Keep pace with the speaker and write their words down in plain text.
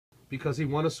because he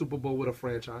won a Super Bowl with a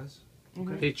franchise.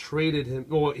 Okay. They traded him.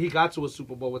 Well, he got to a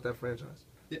Super Bowl with that franchise.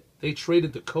 Yeah. They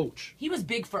traded the coach. He was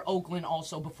big for Oakland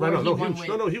also before No, he no, won huge.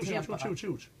 with No, he was Tampa.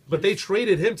 huge. But they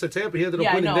traded him to Tampa. He ended up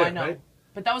Yeah, I winning know, there, I know. right?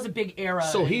 But that was a big era.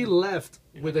 So he left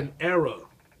with an era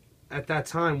at that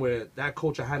time where that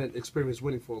coach hadn't experienced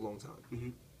winning for a long time.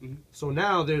 Mm-hmm. Mm-hmm. So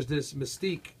now there's this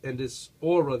mystique and this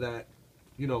aura that,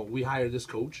 you know, we hired this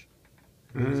coach.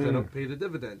 And he's going to pay the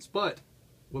dividends. But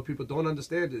what people don't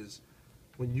understand is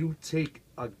when you take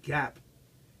a gap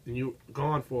and you're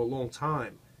gone for a long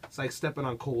time, it's like stepping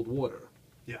on cold water.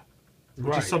 Yeah.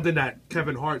 Which is something that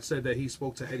Kevin Hart said that he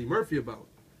spoke to Eddie Murphy about.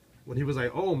 When he was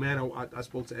like, oh, man, I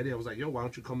spoke to Eddie. I was like, yo, why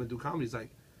don't you come and do comedy? He's like,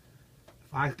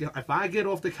 if I get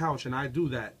off the couch and I do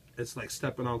that, it's like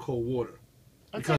stepping on cold water.